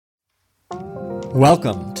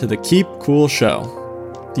Welcome to the Keep Cool Show,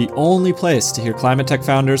 the only place to hear climate tech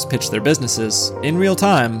founders pitch their businesses in real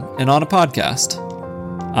time and on a podcast.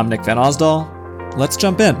 I'm Nick Van Osdal. Let's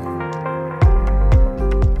jump in.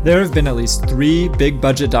 There have been at least 3 big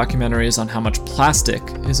budget documentaries on how much plastic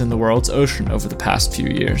is in the world's ocean over the past few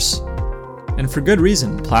years. And for good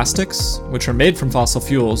reason. Plastics, which are made from fossil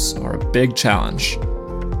fuels, are a big challenge.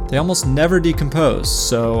 They almost never decompose,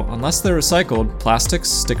 so unless they're recycled, plastics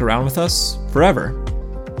stick around with us forever.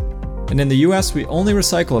 And in the US, we only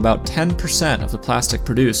recycle about 10% of the plastic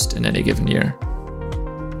produced in any given year.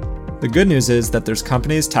 The good news is that there's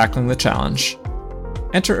companies tackling the challenge.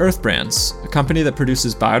 Enter Earth Brands, a company that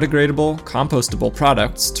produces biodegradable, compostable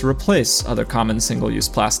products to replace other common single-use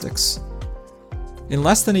plastics. In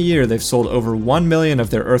less than a year, they've sold over 1 million of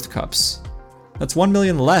their Earth Cups. That's 1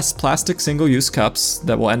 million less plastic single-use cups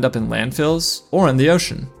that will end up in landfills or in the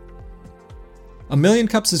ocean. 1 million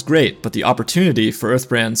cups is great, but the opportunity for Earth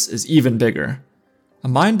Brands is even bigger. A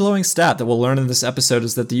mind-blowing stat that we'll learn in this episode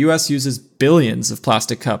is that the US uses billions of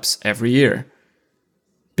plastic cups every year.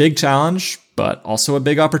 Big challenge, but also a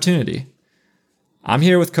big opportunity. I'm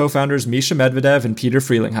here with co-founders Misha Medvedev and Peter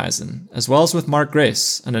Frelinghuysen, as well as with Mark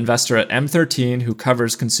Grace, an investor at M13 who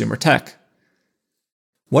covers consumer tech.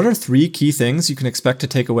 What are 3 key things you can expect to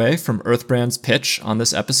take away from Earth Brand's pitch on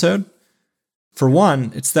this episode? For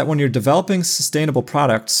one, it's that when you're developing sustainable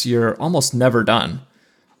products, you're almost never done.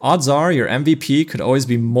 Odds are your MVP could always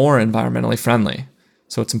be more environmentally friendly,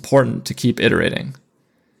 so it's important to keep iterating.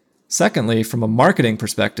 Secondly, from a marketing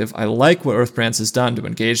perspective, I like what Earth Brands has done to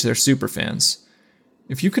engage their superfans.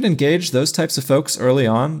 If you can engage those types of folks early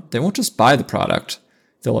on, they won't just buy the product.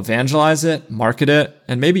 They'll evangelize it, market it,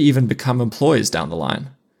 and maybe even become employees down the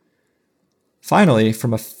line. Finally,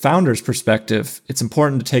 from a founder's perspective, it's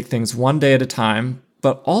important to take things one day at a time,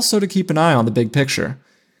 but also to keep an eye on the big picture.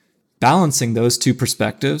 Balancing those 2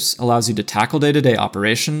 perspectives allows you to tackle day-to-day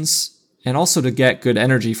operations and also to get good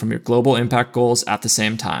energy from your global impact goals at the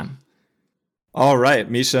same time. All right,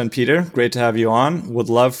 Misha and Peter, great to have you on. Would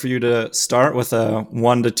love for you to start with a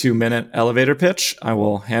 1 to 2 minute elevator pitch. I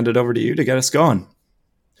will hand it over to you to get us going.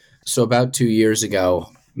 So about 2 years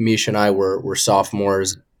ago, Misha and I were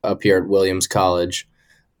sophomores up here at Williams College,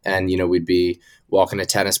 and we'd be walking to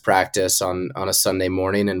tennis practice on a Sunday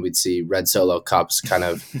morning, and we'd see red Solo cups kind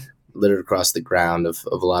of littered across the ground of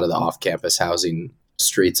a lot of the off-campus housing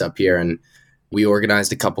streets up here. And we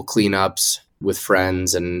organized a couple cleanups with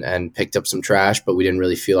friends and picked up some trash, but we didn't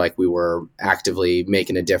really feel like we were actively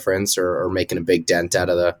making a difference or making a big dent out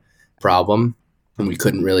of the problem. And we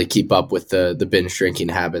couldn't really keep up with the binge drinking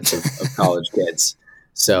habits of college kids.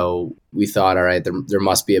 So we thought, all right, there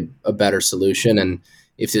must be a better solution. And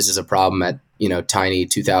if this is a problem at, tiny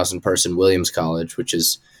 2,000 person Williams College, which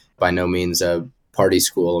is by no means a party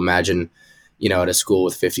school, imagine, at a school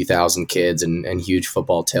with 50,000 kids and huge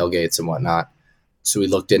football tailgates and whatnot. So we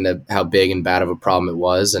looked into how big and bad of a problem it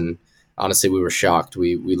was. And honestly, we were shocked.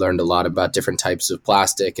 We learned a lot about different types of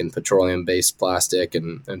plastic and petroleum-based plastic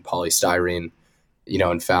and polystyrene,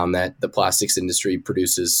 and found that the plastics industry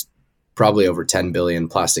produces probably over 10 billion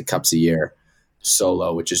plastic cups a year.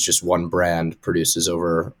 Solo, which is just one brand, produces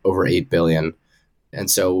over 8 billion.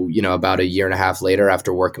 And so, about a year and a half later,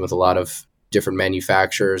 after working with a lot of different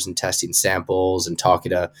manufacturers and testing samples and talking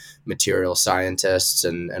to material scientists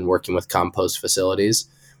and working with compost facilities,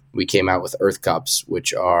 we came out with Earth Cups,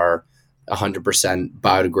 which are 100%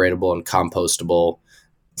 biodegradable and compostable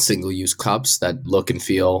single-use cups that look and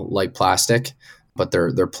feel like plastic, but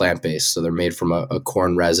they're plant-based. So they're made from a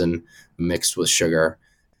corn resin mixed with sugar.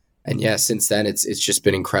 And yeah, since then, it's just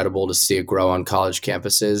been incredible to see it grow on college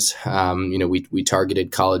campuses. We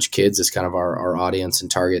targeted college kids as kind of our audience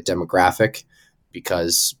and target demographic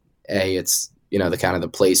because A, it's, the kind of the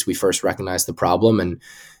place we first recognized the problem, and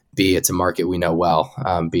B, it's a market we know well,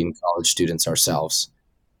 being college students ourselves.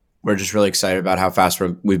 We're just really excited about how fast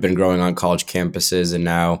we've been growing on college campuses and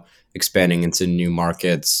now expanding into new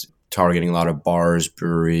markets, targeting a lot of bars,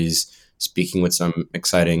 breweries, speaking with some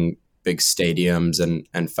exciting big stadiums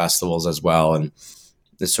and festivals as well. And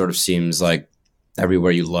this sort of seems like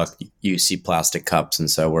everywhere you look, you see plastic cups. And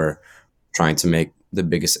so we're trying to make the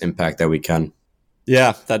biggest impact that we can.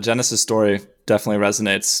 Yeah, that Genesis story definitely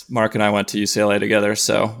resonates. Mark and I went to UCLA together,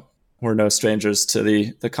 so we're no strangers to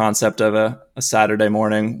the concept of a Saturday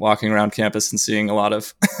morning walking around campus and seeing a lot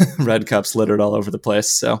of red cups littered all over the place.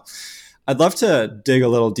 So I'd love to dig a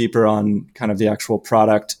little deeper on kind of the actual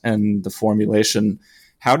product and the formulation.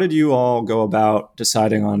 How did you all go about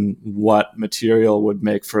deciding on what material would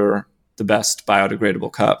make for the best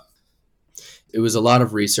biodegradable cup? It was a lot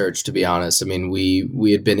of research, to be honest. I mean,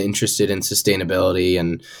 we had been interested in sustainability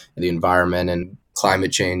and the environment and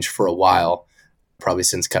climate change for a while, probably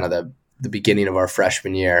since kind of the beginning of our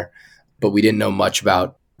freshman year, but we didn't know much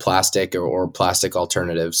about plastic or plastic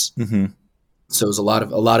alternatives. Mm-hmm. So it was a lot of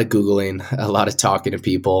Googling, a lot of talking to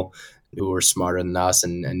people who were smarter than us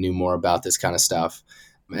and knew more about this kind of stuff.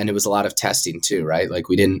 And it was a lot of testing too, right? Like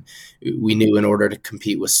we knew in order to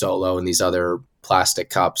compete with Solo and these other plastic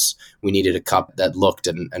cups, we needed a cup that looked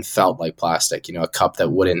and felt like plastic, a cup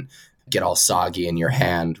that wouldn't get all soggy in your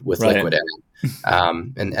hand with liquid in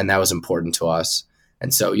it. And that was important to us.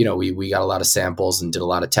 And so, we got a lot of samples and did a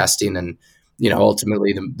lot of testing, and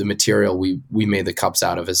ultimately the material we made the cups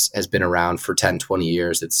out of has been around for 10, 20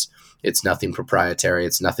 years. It's nothing proprietary.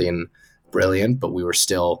 It's nothing brilliant, but we were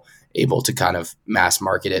still able to kind of mass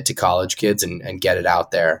market it to college kids and get it out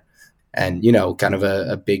there. And, kind of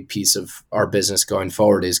a big piece of our business going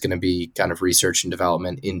forward is going to be kind of research and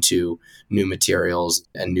development into new materials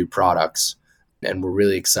and new products. And we're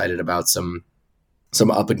really excited about some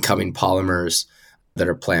up and coming polymers that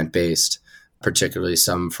are plant-based, particularly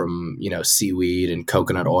some from, seaweed and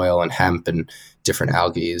coconut oil and hemp and different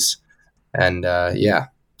algae. And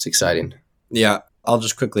it's exciting. Yeah, I'll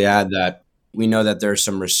just quickly add that we know that there's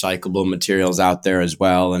some recyclable materials out there as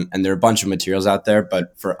well. And there are a bunch of materials out there,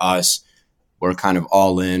 but for us, we're kind of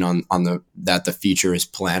all in on that the future is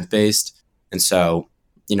plant-based. And so,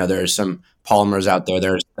 there are some polymers out there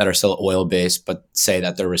that are still oil-based, but say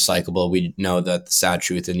that they're recyclable. We know that the sad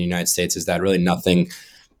truth in the United States is that really nothing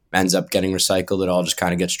ends up getting recycled. It all just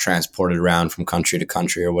kind of gets transported around from country to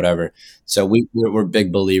country or whatever. So we're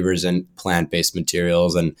big believers in plant-based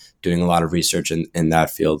materials and doing a lot of research in that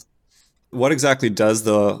field. What exactly does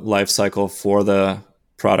the life cycle for the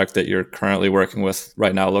product that you're currently working with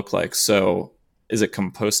right now look like? So is it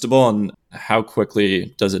compostable, and how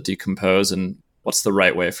quickly does it decompose, and what's the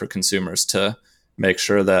right way for consumers to make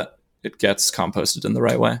sure that it gets composted in the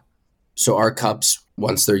right way? So our cups,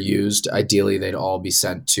 once they're used, ideally they'd all be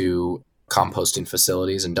sent to composting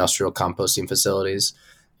facilities, industrial composting facilities.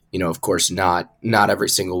 Of course, not every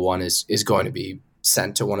single one is going to be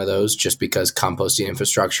sent to one of those, just because composting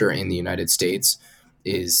infrastructure in the United States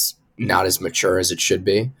is not as mature as it should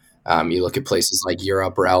be. You look at places like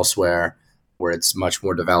Europe or elsewhere where it's much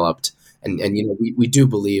more developed. And we do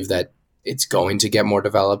believe that it's going to get more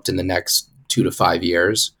developed in the next 2 to 5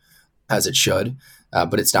 years, as it should,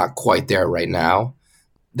 but it's not quite there right now.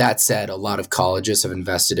 That said, a lot of colleges have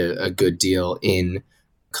invested a good deal in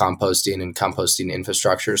composting and composting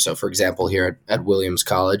infrastructure. So, for example, here at Williams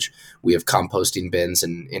College, we have composting bins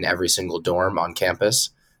in every single dorm on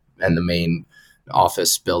campus and the main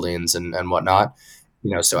office buildings and whatnot.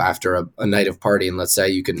 So after a night of partying, let's say,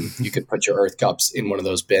 you can put your earth cups in one of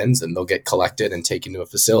those bins and they'll get collected and taken to a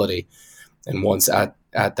facility. And once at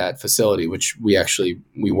that facility, which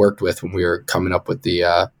we worked with when we were coming up with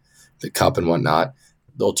the cup and whatnot,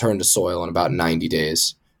 they'll turn to soil in about 90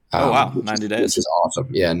 days. Oh, wow. 90 days. Which is awesome.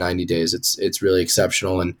 Yeah, 90 days. It's really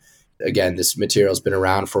exceptional. And again, this material has been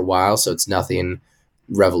around for a while, so it's nothing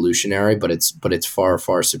revolutionary, but it's far,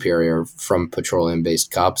 far superior from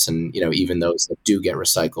petroleum-based cups. And, even those that do get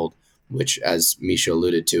recycled, which, as Misha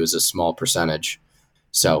alluded to, is a small percentage.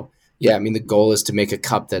 So, yeah, the goal is to make a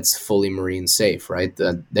cup that's fully marine safe, right?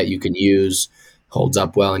 That you can use, holds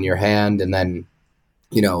up well in your hand, and then,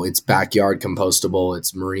 it's backyard compostable,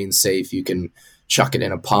 it's marine safe. You can chuck it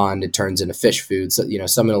in a pond, it turns into fish food, so,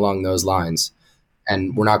 something along those lines.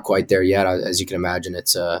 And we're not quite there yet. As you can imagine,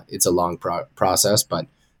 it's a long process, but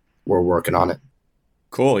we're working on it.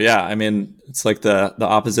 Cool. Yeah. It's like the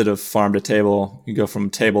opposite of farm to table. You go from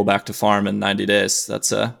table back to farm in 90 days.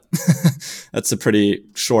 That's a pretty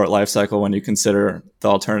short life cycle when you consider the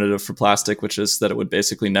alternative for plastic, which is that it would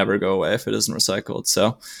basically never go away if it isn't recycled.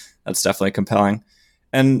 So that's definitely compelling.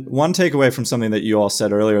 And one takeaway from something that you all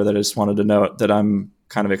said earlier that I just wanted to note that I'm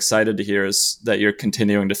kind of excited to hear is that you're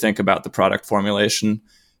continuing to think about the product formulation,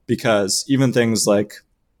 because even things like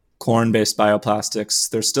corn-based bioplastics,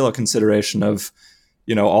 there's still a consideration of,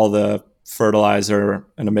 all the fertilizer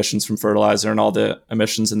and emissions from fertilizer and all the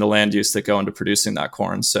emissions in the land use that go into producing that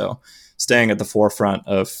corn. So staying at the forefront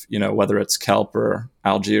of, whether it's kelp or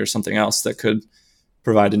algae or something else that could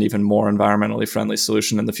provide an even more environmentally friendly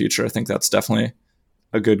solution in the future, I think that's definitely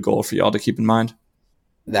a good goal for y'all to keep in mind.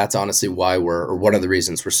 That's honestly why one of the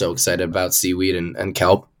reasons we're so excited about seaweed and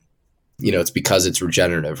kelp. It's because it's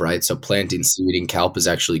regenerative, right? So planting seaweed and kelp is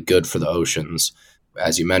actually good for the oceans.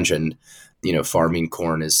 As you mentioned, farming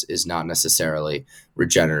corn is not necessarily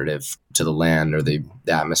regenerative to the land or the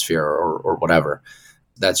atmosphere or whatever.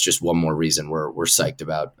 That's just one more reason we're psyched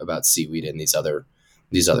about seaweed and these other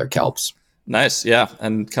kelps. Nice. Yeah.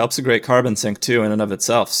 And kelp's a great carbon sink too in and of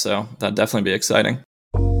itself. So that'd definitely be exciting.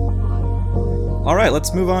 All right,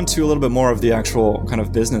 let's move on to a little bit more of the actual kind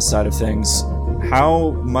of business side of things. How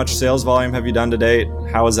much sales volume have you done to date?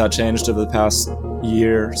 How has that changed over the past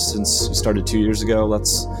year since you started 2 years ago?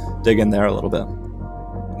 Let's dig in there a little bit.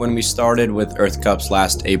 When we started with Earth Cups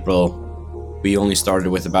last April, we only started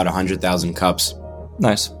with about 100,000 cups.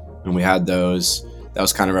 Nice. And we had those. That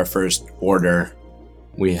was kind of our first order.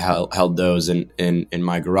 We held those in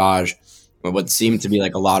my garage. But what seemed to be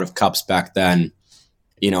like a lot of cups back then,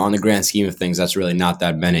 on the grand scheme of things, that's really not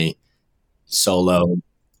that many. Solo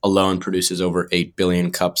alone produces over 8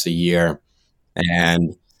 billion cups a year.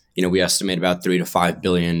 And, we estimate about 3 to 5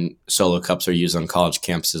 billion Solo cups are used on college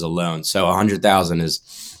campuses alone. So 100,000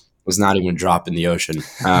 was not even a drop in the ocean.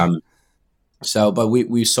 But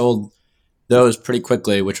we sold those pretty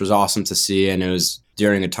quickly, which was awesome to see. And it was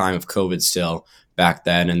during a time of COVID still back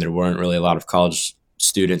then. And there weren't really a lot of college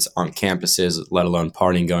students on campuses, let alone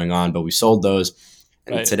partying going on. But we sold those.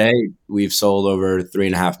 And Right. Today we've sold over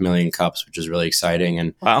 3.5 million cups, which is really exciting.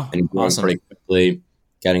 And, Wow. and growing Awesome. pretty quickly,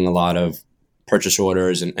 getting a lot of purchase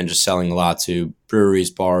orders and just selling a lot to breweries,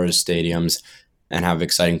 bars, stadiums, and have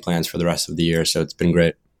exciting plans for the rest of the year. So it's been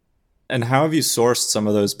great. And how have you sourced some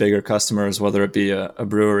of those bigger customers, whether it be a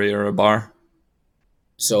brewery or a bar?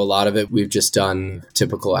 So a lot of it, we've just done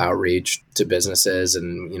typical outreach to businesses,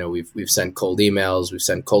 and we've sent cold emails, we've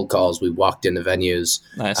sent cold calls, we've walked into venues.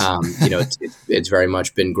 Nice. It's very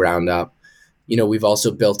much been ground up. We've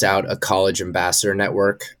also built out a college ambassador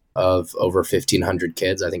network of over 1,500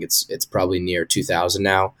 kids. I think it's probably near 2,000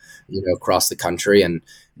 now, across the country, and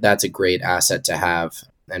that's a great asset to have.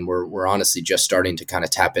 And we're honestly just starting to kind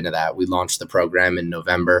of tap into that. We launched the program in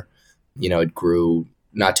November. It grew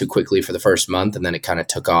not too quickly for the first month, and then it kind of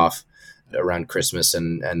took off around Christmas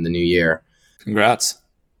and the new year. Congrats.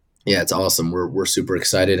 Yeah, it's awesome. We're super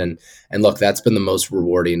excited. And look, that's been the most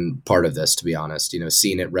rewarding part of this, to be honest,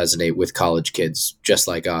 seeing it resonate with college kids just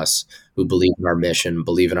like us who believe in our mission,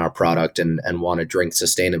 believe in our product, and want to drink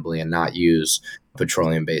sustainably and not use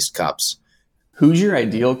petroleum-based cups. Who's your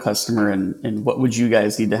ideal customer, and what would you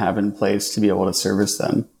guys need to have in place to be able to service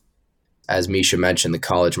them? As Misha mentioned, the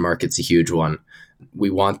college market's a huge one.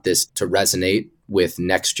 We want this to resonate with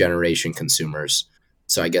next generation consumers.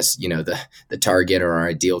 So I guess, the target or our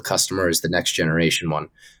ideal customer is the next generation one.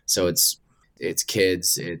 So it's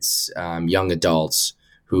kids, it's young adults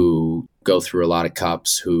who go through a lot of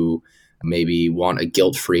cups, who maybe want a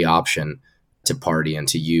guilt-free option to party and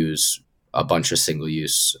to use a bunch of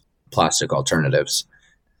single-use plastic alternatives.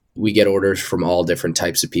 We get orders from all different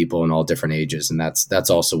types of people and all different ages, and that's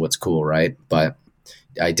also what's cool, right? But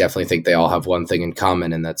I definitely think they all have one thing in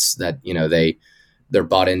common, and that's that they're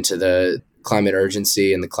bought into the climate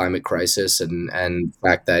urgency and the climate crisis, and the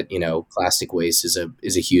fact that plastic waste is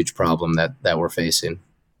a huge problem that we're facing.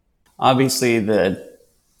 Obviously, the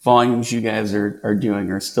volumes you guys are doing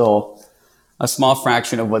are still a small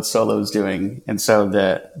fraction of what Solo's doing, and so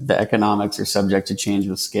the economics are subject to change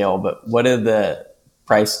with scale. But what do the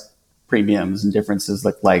price premiums and differences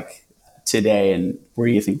look like today, and where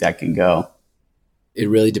do you think that can go? It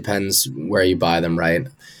really depends where you buy them, right?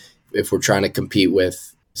 If we're trying to compete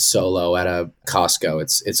with Solo at a Costco,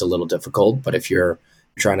 it's a little difficult. But if you're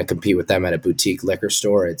trying to compete with them at a boutique liquor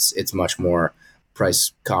store, it's much more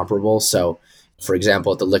price comparable. So, for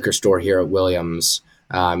example, at the liquor store here at Williams,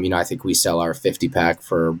 I think we sell our 50 pack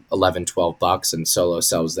for $11-12, and Solo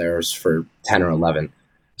sells theirs for 10 or 11.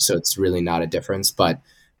 So it's really not a difference. But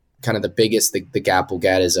kind of the biggest the gap we'll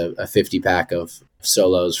get is a 50 pack of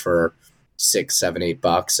Solos for $6, $7,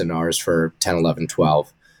 $8, and ours for 10, 11,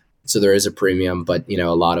 12. So there is a premium, but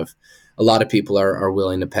a lot of people are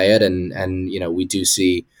willing to pay it, and we do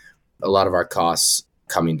see a lot of our costs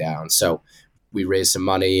coming down. So we raised some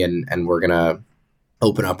money, and we're gonna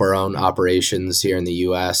open up our own operations here in the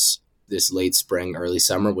U.S. this late spring, early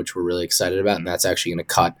summer, which we're really excited about, and that's actually going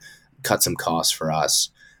to cut some costs for us,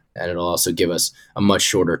 and it'll also give us a much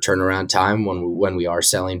shorter turnaround time when we are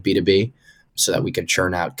selling B2B, so that we can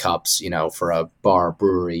churn out cups, for a bar,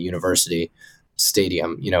 brewery, university,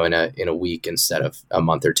 stadium, in a week instead of a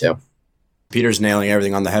month or two. Peter's nailing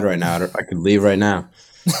everything on the head right now. I could leave right now.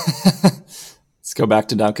 Let's go back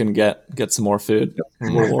to Duncan, get some more food.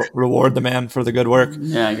 Reward the man for the good work.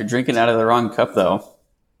 Yeah, you're drinking out of the wrong cup, though.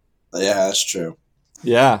 Yeah, that's true.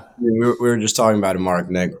 Yeah. We were just talking about it, Mark,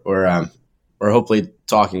 Nick. We're hopefully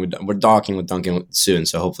talking with Duncan soon.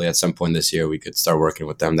 So hopefully at some point this year we could start working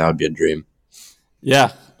with them. That would be a dream.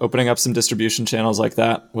 Yeah, opening up some distribution channels like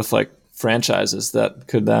that with like franchises that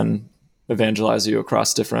could then evangelize you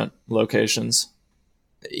across different locations.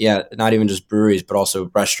 Yeah, not even just breweries, but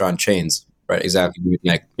also restaurant chains, right? Exactly.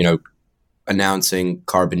 Like, announcing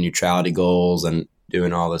carbon neutrality goals and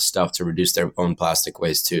doing all this stuff to reduce their own plastic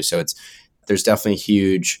waste too. So there's definitely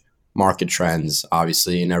huge market trends,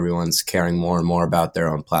 obviously, and everyone's caring more and more about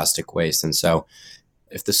their own plastic waste. And so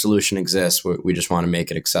if the solution exists, we just want to make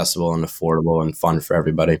it accessible and affordable and fun for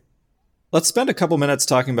everybody. Let's spend a couple minutes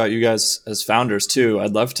talking about you guys as founders too.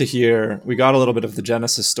 I'd love to hear, we got a little bit of the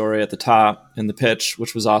Genesis story at the top in the pitch,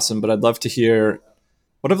 which was awesome, but I'd love to hear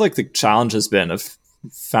what have like the challenges been of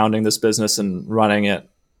founding this business and running it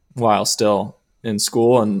while still in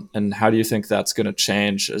school, and how do you think that's going to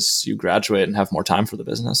change as you graduate and have more time for the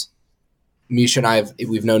business? Misha and I,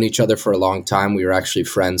 we've known each other for a long time. We were actually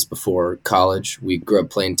friends before college. We grew up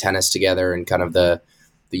playing tennis together in kind of the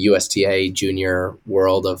USTA junior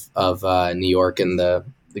world of New York and the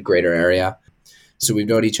greater area. So we've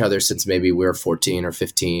known each other since maybe we were 14 or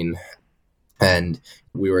 15. And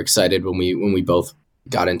we were excited when we both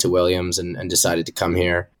got into Williams and decided to come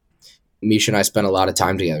here. Misha and I spent a lot of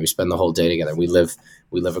time together. We spend the whole day together. We live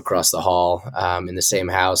across the hall in the same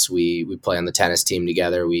house. We play on the tennis team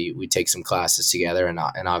together. We take some classes together, and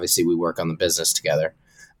obviously we work on the business together.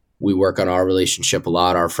 We work on our relationship a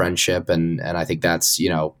lot, our friendship, and I think that's,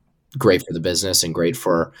 great for the business and great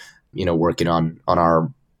for, working on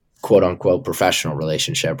our quote unquote professional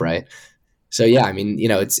relationship, right? So yeah, I mean,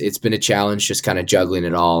 it's been a challenge just kind of juggling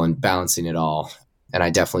it all and balancing it all. And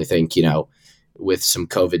I definitely think, with some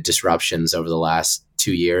COVID disruptions over the last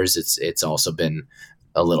 2 years, it's also been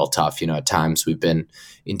a little tough. At times we've been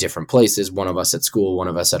in different places, one of us at school, one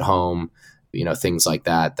of us at home, things like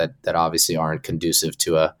that obviously aren't conducive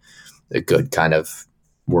to a good kind of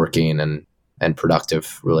working and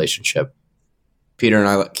productive relationship. Peter and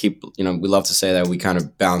I we love to say that we kind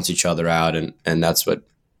of balance each other out, and that's what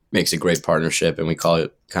makes a great partnership. And we call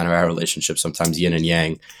it kind of our relationship sometimes yin and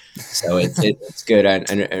yang. So it's good.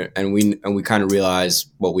 And we kind of realize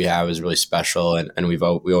what we have is really special. And we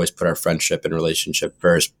always put our friendship and relationship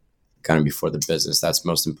first, kind of before the business. That's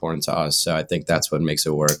most important to us. So I think that's what makes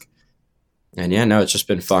it work. And yeah, no, it's just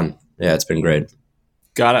been fun. Yeah, it's been great.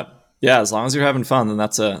 Got it. Yeah, as long as you're having fun, then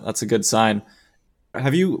that's a good sign.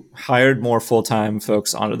 Have you hired more full-time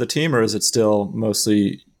folks onto the team, or is it still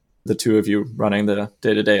mostly the two of you running the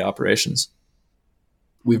day-to-day operations?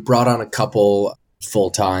 We've brought on a couple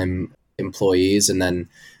full-time employees and then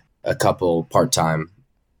a couple part-time.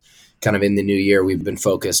 Kind of in the new year, we've been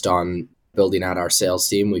focused on building out our sales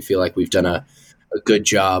team. We feel like we've done a good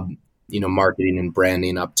job, marketing and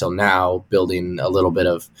branding up till now, building a little bit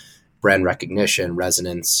of brand recognition,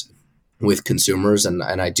 resonance with consumers. And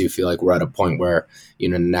I do feel like we're at a point where,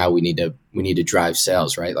 now we need to drive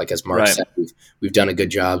sales, right? Like as Mark said, we've done a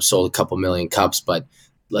good job, sold a couple million cups, but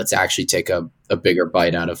let's actually take a bigger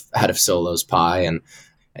bite out of Solo's pie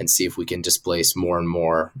and see if we can displace more and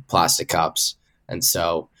more plastic cups. And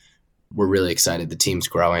so we're really excited. The team's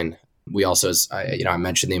growing. We also, I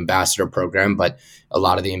mentioned the ambassador program, but a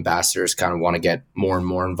lot of the ambassadors kind of want to get more and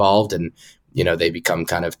more involved, and they become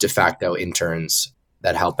kind of de facto interns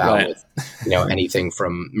that help out with, anything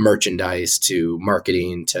from merchandise to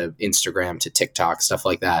marketing to Instagram to TikTok, stuff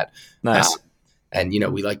like that. Nice. And,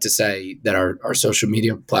 we like to say that our social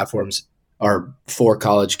media platforms are for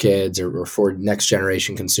college kids or for next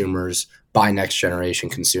generation consumers, by next generation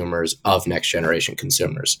consumers, of next generation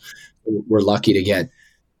consumers. We're lucky to get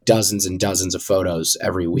dozens and dozens of photos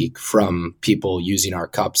every week from people using our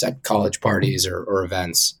cups at college parties or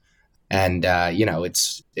events. And,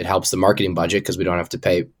 it helps the marketing budget because we don't have to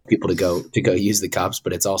pay people to go use the cups,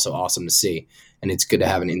 but it's also awesome to see. And it's good to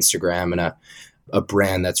have an Instagram and a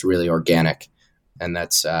brand that's really organic and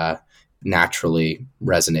that's naturally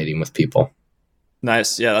resonating with people.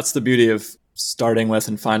 Nice. Yeah, that's the beauty of starting with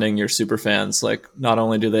and finding your super fans. Like, not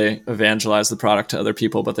only do they evangelize the product to other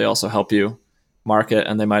people, but they also help you market,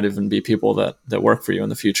 and they might even be people that work for you in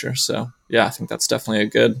the future. So yeah, I think that's definitely a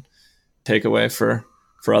good takeaway for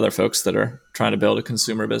other folks that are trying to build a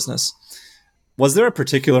consumer business. Was there a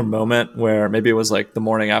particular moment where maybe it was like the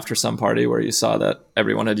morning after some party where you saw that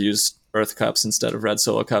everyone had used Earth cups instead of red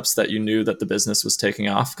Solo cups that you knew that the business was taking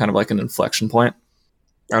off, kind of like an inflection point?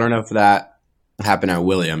 I don't know if that happened at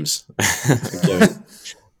Williams,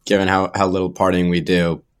 given how little partying we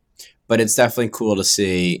do, but it's definitely cool to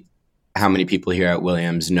see how many people here at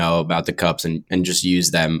Williams know about the cups and just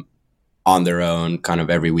use them on their own kind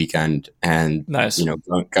of every weekend, and nice.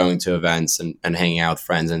 Going to events and hanging out with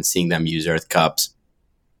friends and seeing them use Earth cups.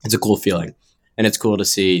 It's a cool feeling. And it's cool to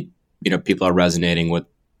see, people are resonating with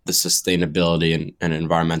the sustainability and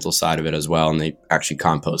environmental side of it as well. And they actually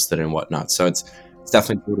compost it and whatnot. So it's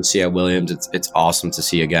definitely cool to see at Williams. It's awesome to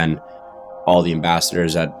see, again, all the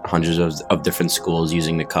ambassadors at hundreds of different schools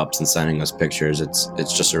using the cups and sending us pictures.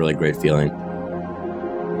 It's just a really great feeling.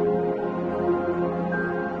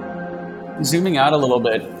 Zooming out a little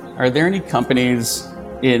bit, are there any companies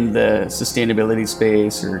in the sustainability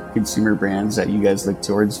space or consumer brands that you guys look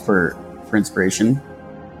towards for inspiration?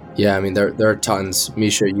 Yeah, I mean, there are tons.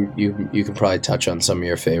 Misha, you can probably touch on some of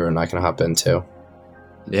your favorite, and I can hop in too.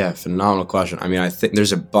 Yeah, phenomenal question. I mean, I think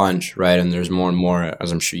there's a bunch, right? And there's more and more,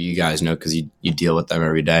 as I'm sure you guys know, because you deal with them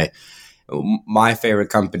every day. My favorite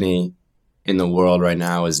company in the world right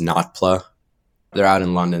now is Notpla. They're out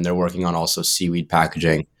in London. They're working on also seaweed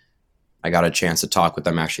packaging. I got a chance to talk with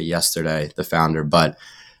them actually yesterday, the founder, but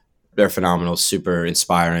they're phenomenal, super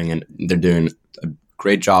inspiring, and they're doing a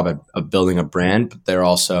great job of building a brand, but they're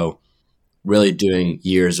also really doing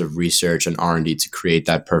years of research and R&D to create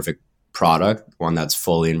that perfect product, one that's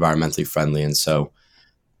fully environmentally friendly. And so,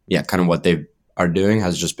 yeah, kind of what they are doing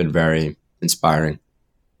has just been very inspiring.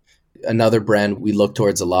 Another brand we look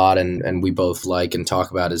towards a lot and we both like and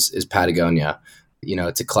talk about is Patagonia. You know,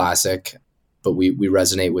 it's a classic, but we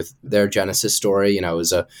resonate with their genesis story. You know, it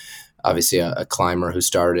was obviously a climber who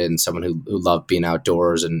started and someone who loved being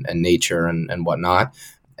outdoors and nature and whatnot.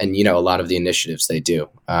 And, you know, a lot of the initiatives they do,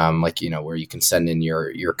 like, you know, where you can send in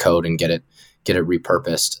your code and get it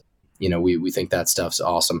repurposed. You know, we think that stuff's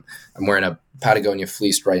awesome. I'm wearing a Patagonia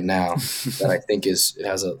fleece right now that I think it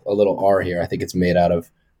has a little R here. I think it's made out of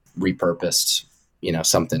repurposed, you know,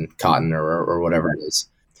 something cotton or whatever it is.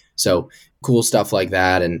 So cool stuff like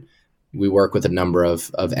that. And we work with a number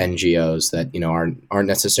of NGOs that, you know, aren't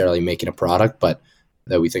necessarily making a product, but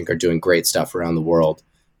that we think are doing great stuff around the world.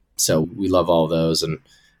 So we love all those and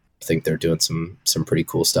think they're doing some pretty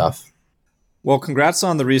cool stuff. Well, congrats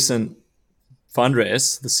on the recent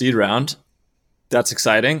fundraise, the seed round. That's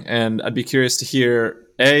exciting. And I'd be curious to hear,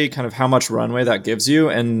 kind of how much runway that gives you.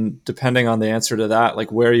 And depending on the answer to that,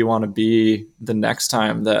 like where you want to be the next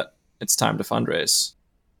time that it's time to fundraise.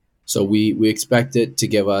 So we expect it to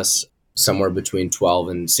give us somewhere between 12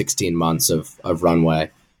 and 16 months of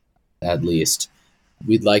runway, at least.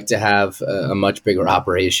 We'd like to have a much bigger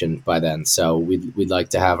operation by then. So we'd like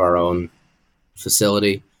to have our own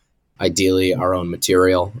facility, ideally our own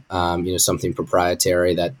material, you know, something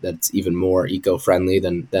proprietary that's even more eco-friendly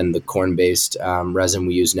than the corn-based resin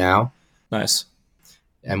we use now. Nice.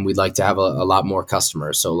 And we'd like to have a lot more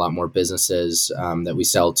customers, so a lot more businesses that we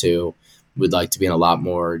sell to. We'd like to be in a lot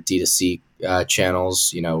more D2C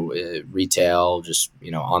channels, you know, retail, just, you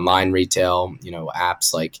know, online retail, you know,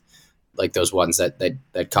 apps like those ones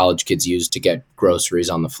that college kids use to get groceries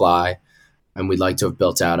on the fly. And we'd like to have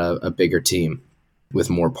built out a bigger team with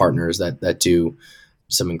more partners that do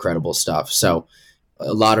some incredible stuff. So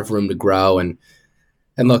a lot of room to grow. And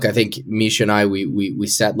look, I think Misha and I, we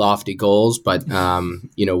set lofty goals, but,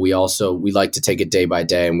 you know, we like to take it day by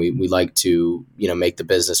day, and we like to, you know, make the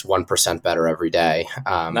business 1% better every day,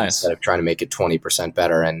 Nice. Instead of trying to make it 20%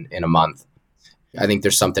 better in a month. I think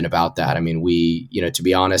there's something about that. I mean, you know, to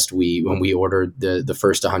be honest, when we ordered the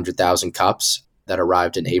first 100,000 cups that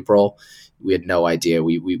arrived in April, we had no idea.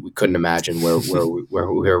 We couldn't imagine where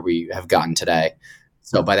we have gotten today.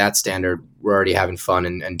 So by that standard, we're already having fun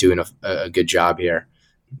and doing a good job here.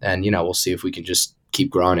 And, you know, we'll see if we can just keep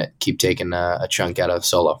growing it, keep taking a chunk out of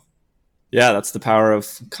Solo. Yeah, that's the power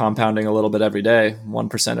of compounding a little bit every day.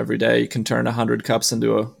 1% every day, you can turn 100 cups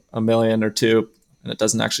into a million or two, and it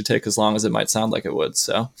doesn't actually take as long as it might sound like it would.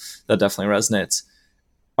 So that definitely resonates.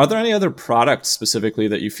 Are there any other products specifically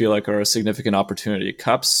that you feel like are a significant opportunity?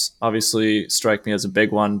 Cups obviously strike me as a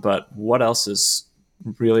big one, but what else is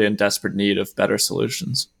really in desperate need of better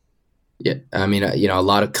solutions? Yeah, I mean, you know, a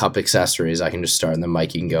lot of cup accessories. I can just start, and then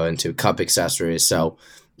Mike, you can go into cup accessories. So,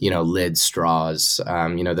 you know, lid straws.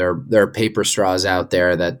 You know, there are paper straws out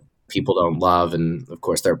there that people don't love, and of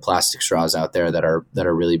course, there are plastic straws out there that are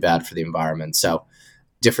really bad for the environment. So,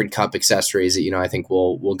 different cup accessories that, you know, I think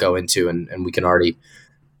we'll go into, and we can already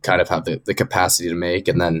kind of have the capacity to make.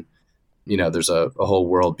 And then, you know, there's a whole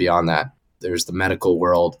world beyond that. There's the medical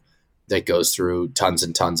world that goes through tons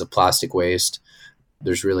and tons of plastic waste.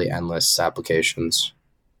 There's really endless applications.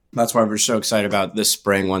 That's why we're so excited about this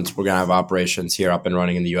spring. Once we're going to have operations here up and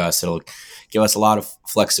running in the US, it'll give us a lot of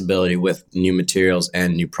flexibility with new materials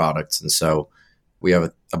and new products. And so we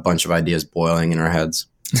have a bunch of ideas boiling in our heads.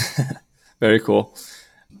 Very cool.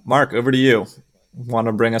 Mark, over to you. Want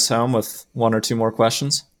to bring us home with one or two more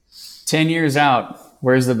questions? 10 years out,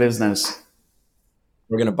 where's the business?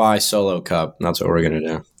 We're going to buy Solo Cup. And that's what we're going to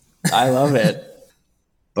do. I love it.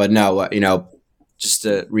 But no, you know, just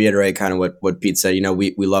to reiterate kind of what Pete said, you know,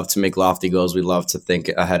 we love to make lofty goals. We love to think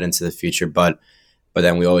ahead into the future, but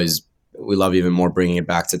then we love even more bringing it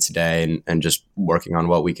back to today and just working on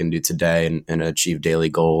what we can do today and achieve daily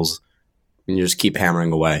goals. And you just keep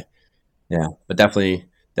hammering away. Yeah, but definitely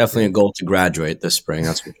a goal to graduate this spring.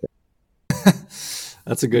 That's for sure.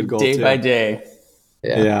 That's a good goal day too. by day.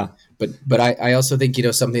 Yeah. But I also think,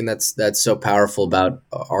 something that's so powerful about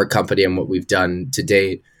our company and what we've done to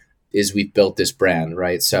date is we've built this brand,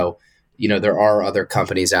 right? So, there are other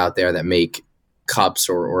companies out there that make cups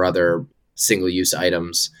or other single-use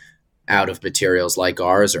items out of materials like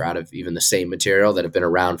ours or out of even the same material that have been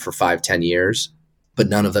around for 5-10 years, but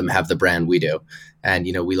none of them have the brand we do. And,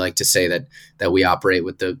 we like to say that we operate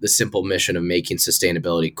with the simple mission of making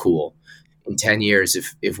sustainability cool. In 10 years,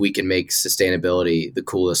 if we can make sustainability the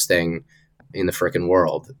coolest thing in the frickin'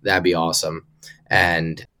 world, that'd be awesome.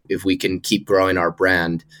 And if we can keep growing our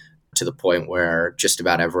brand to the point where just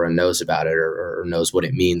about everyone knows about it or knows what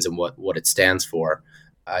it means and what it stands for,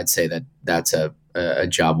 I'd say that's a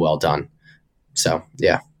job well done. So,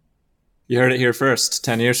 yeah. You heard it here first.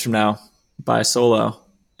 10 years from now, buy Solo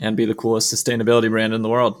and be the coolest sustainability brand in the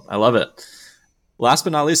world. I love it. Last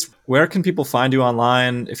but not least, where can people find you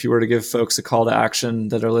online? If you were to give folks a call to action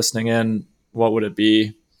that are listening in, what would it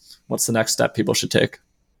be? What's the next step people should take?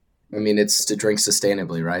 I mean, it's to drink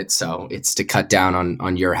sustainably, right? So it's to cut down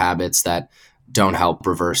on your habits that don't help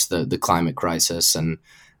reverse the climate crisis. And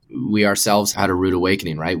we ourselves had a rude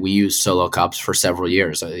awakening, right? We used Solo cups for several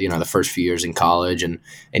years, the first few years in college and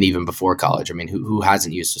even before college. I mean, who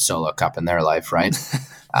hasn't used a Solo cup in their life, right?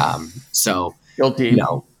 So Guilty.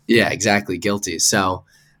 Yeah, exactly. Guilty. So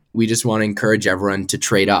we just want to encourage everyone to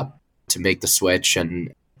trade up, to make the switch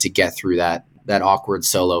and to get through that awkward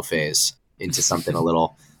Solo phase into something a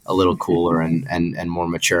little cooler and more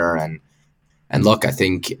mature. And look, I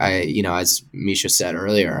think as Misha said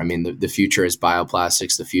earlier, I mean, the future is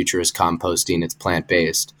bioplastics. The future is composting. It's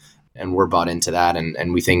plant-based, and we're bought into that.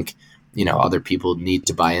 And we think, other people need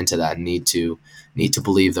to buy into that and need to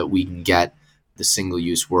believe that we can get the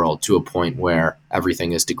single-use world to a point where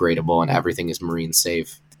everything is degradable and everything is marine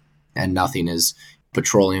safe and nothing is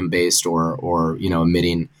petroleum-based or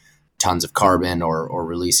emitting tons of carbon or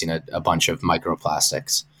releasing a bunch of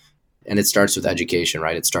microplastics. And it starts with education,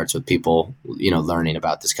 right? It starts with people, learning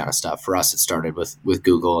about this kind of stuff. For us, it started with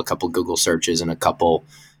Google, a couple Google searches and a couple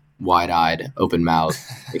wide-eyed, open-mouthed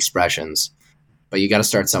expressions. But you got to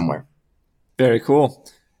start somewhere. Very cool.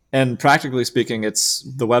 And practically speaking,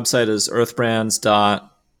 the website is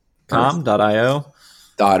earthbrands.com.io.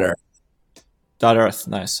 .earth.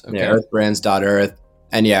 Nice. Okay. Yeah, earthbrands.earth.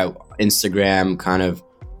 And Instagram, kind of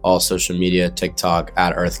all social media, TikTok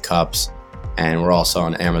 @earthcups. And we're also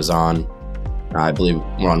on Amazon. I believe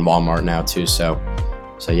we're on Walmart now too. So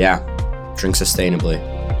yeah, drink sustainably.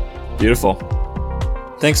 Beautiful.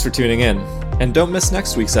 Thanks for tuning in. And don't miss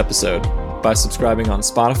next week's episode by subscribing on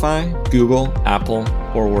Spotify, Google, Apple,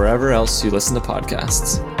 or wherever else you listen to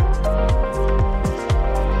podcasts.